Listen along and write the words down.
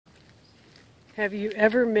Have you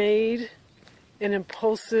ever made an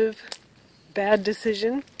impulsive, bad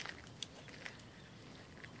decision?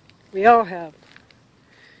 We all have.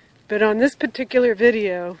 But on this particular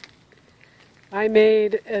video, I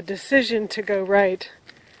made a decision to go right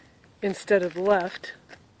instead of left,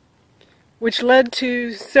 which led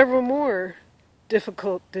to several more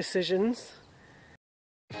difficult decisions.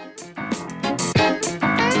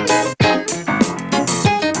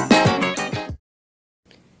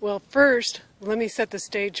 Well, first, let me set the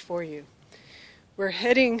stage for you. We're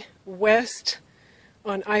heading west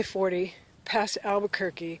on I-40 past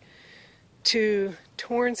Albuquerque to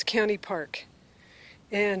Torrance County Park,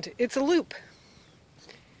 and it's a loop.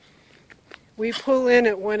 We pull in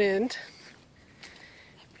at one end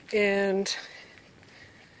and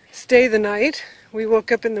stay the night. We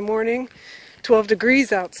woke up in the morning, 12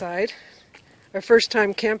 degrees outside, our first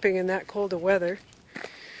time camping in that cold of weather.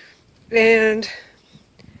 And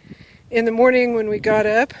in the morning when we got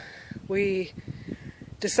up, we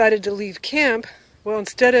decided to leave camp. Well,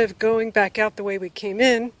 instead of going back out the way we came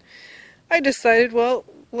in, I decided, well,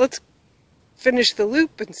 let's finish the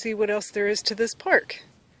loop and see what else there is to this park.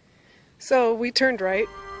 So we turned right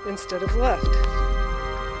instead of left.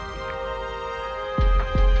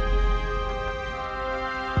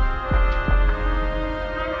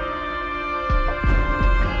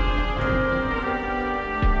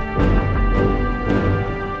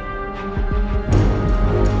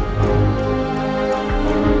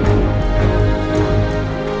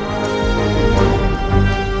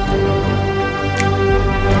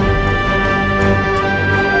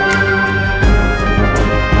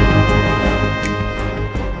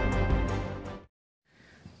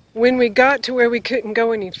 When we got to where we couldn't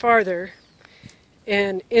go any farther,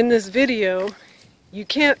 and in this video you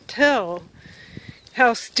can't tell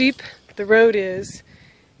how steep the road is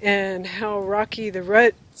and how rocky the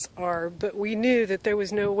ruts are, but we knew that there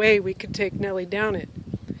was no way we could take Nellie down it.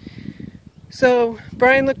 So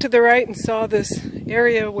Brian looked to the right and saw this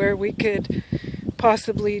area where we could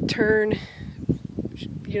possibly turn,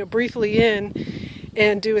 briefly in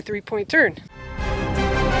and do a three-point turn.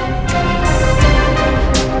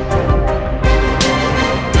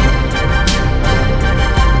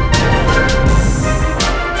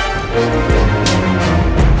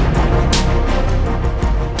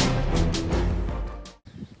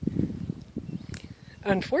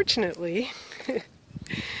 Unfortunately,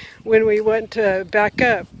 when we went to back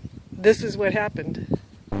up, this is what happened.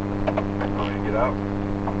 Want me to get out?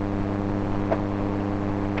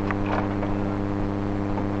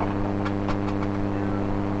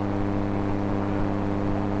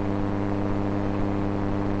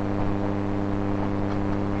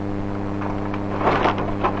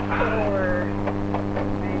 Or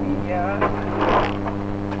maybe, yeah.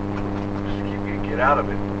 Just keep you get out of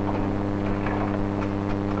it.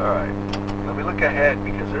 Alright, let me look ahead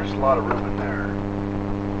because there's a lot of room in there.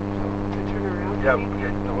 To turn around? Yeah,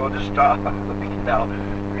 we'll just stop. Let me get out.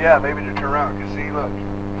 Yeah, maybe to turn around. Because see, look.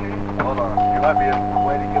 Hold on. There might be a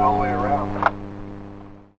way to get all the way around.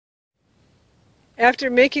 After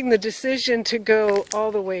making the decision to go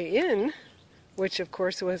all the way in, which of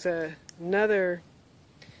course was another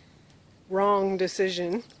wrong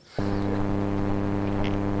decision,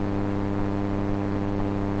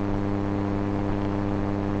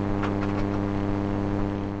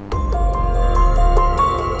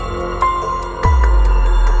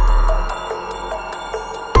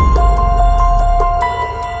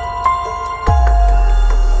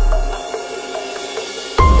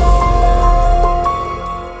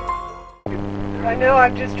 I know,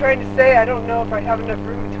 I'm just trying to say, I don't know if I have enough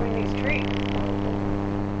room between these trees.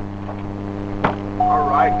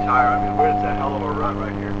 Alright, Tyre, I mean, where's the hell of a rut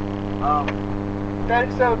right here?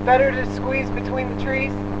 So better to squeeze between the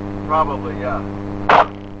trees? Probably, yeah.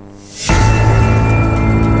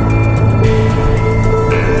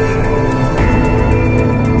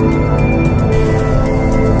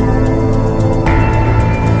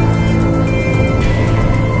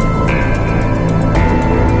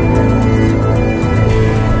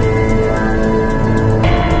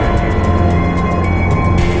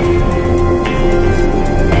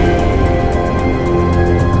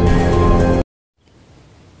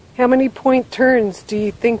 How many point turns do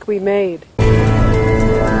you think we made?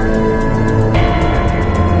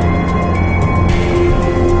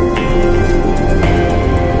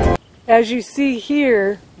 As you see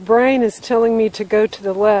here, Brian is telling me to go to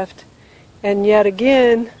the left, and yet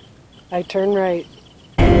again, I turn right.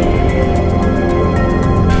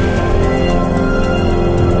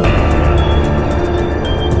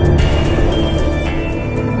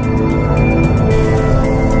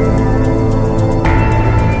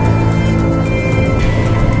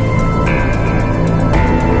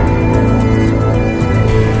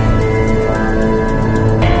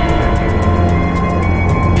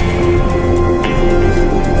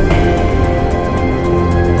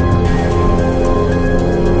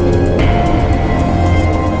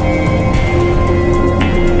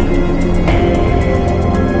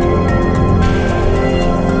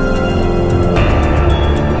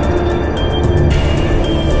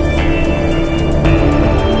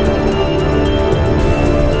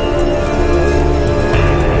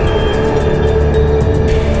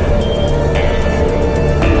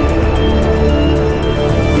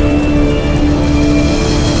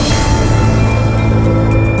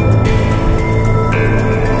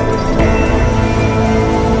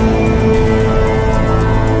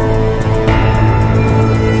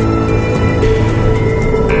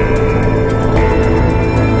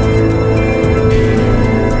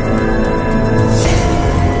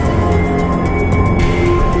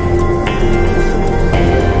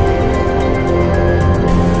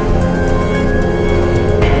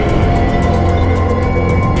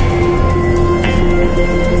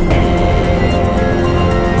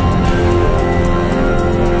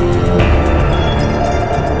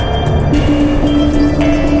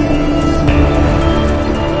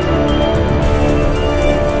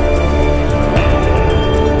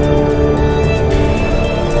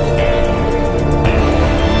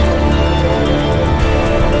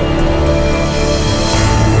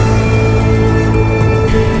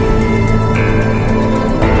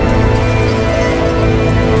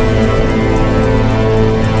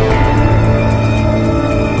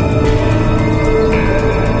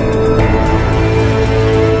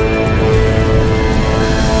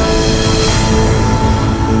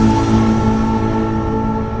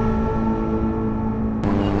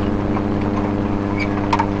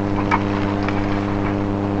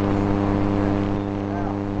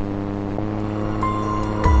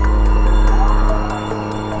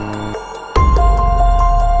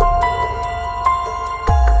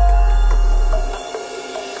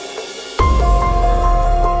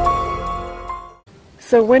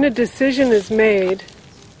 So when a decision is made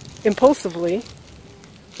impulsively,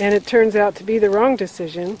 and it turns out to be the wrong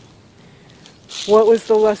decision, what was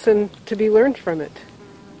the lesson to be learned from it?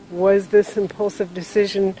 Was this impulsive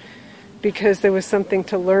decision because there was something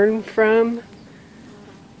to learn from?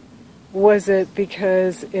 Was it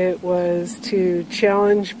because it was to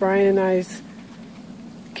challenge Brian and I's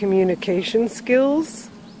communication skills?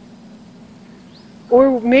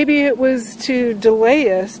 Or maybe it was to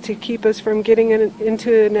delay us, to keep us from getting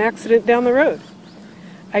into an accident down the road.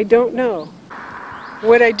 I don't know.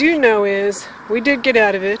 What I do know is we did get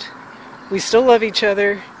out of it. We still love each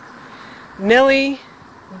other. Nellie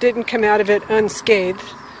didn't come out of it unscathed.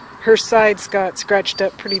 Her sides got scratched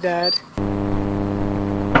up pretty bad.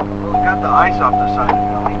 Well, we got the ice off the side of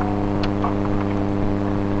Nellie.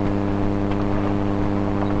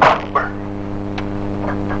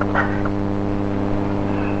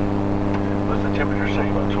 What's the temperature say?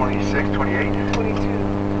 About 26, 28? 22.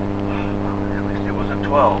 At least it wasn't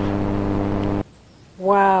 12.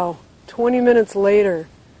 Wow. 20 minutes later,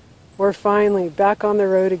 we're finally back on the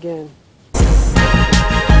road again.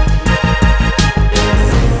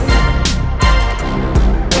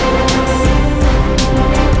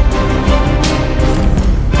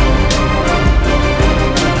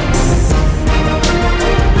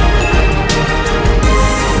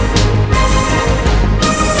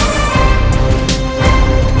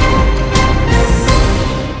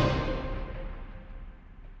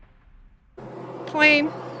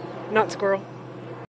 Plane, not squirrel.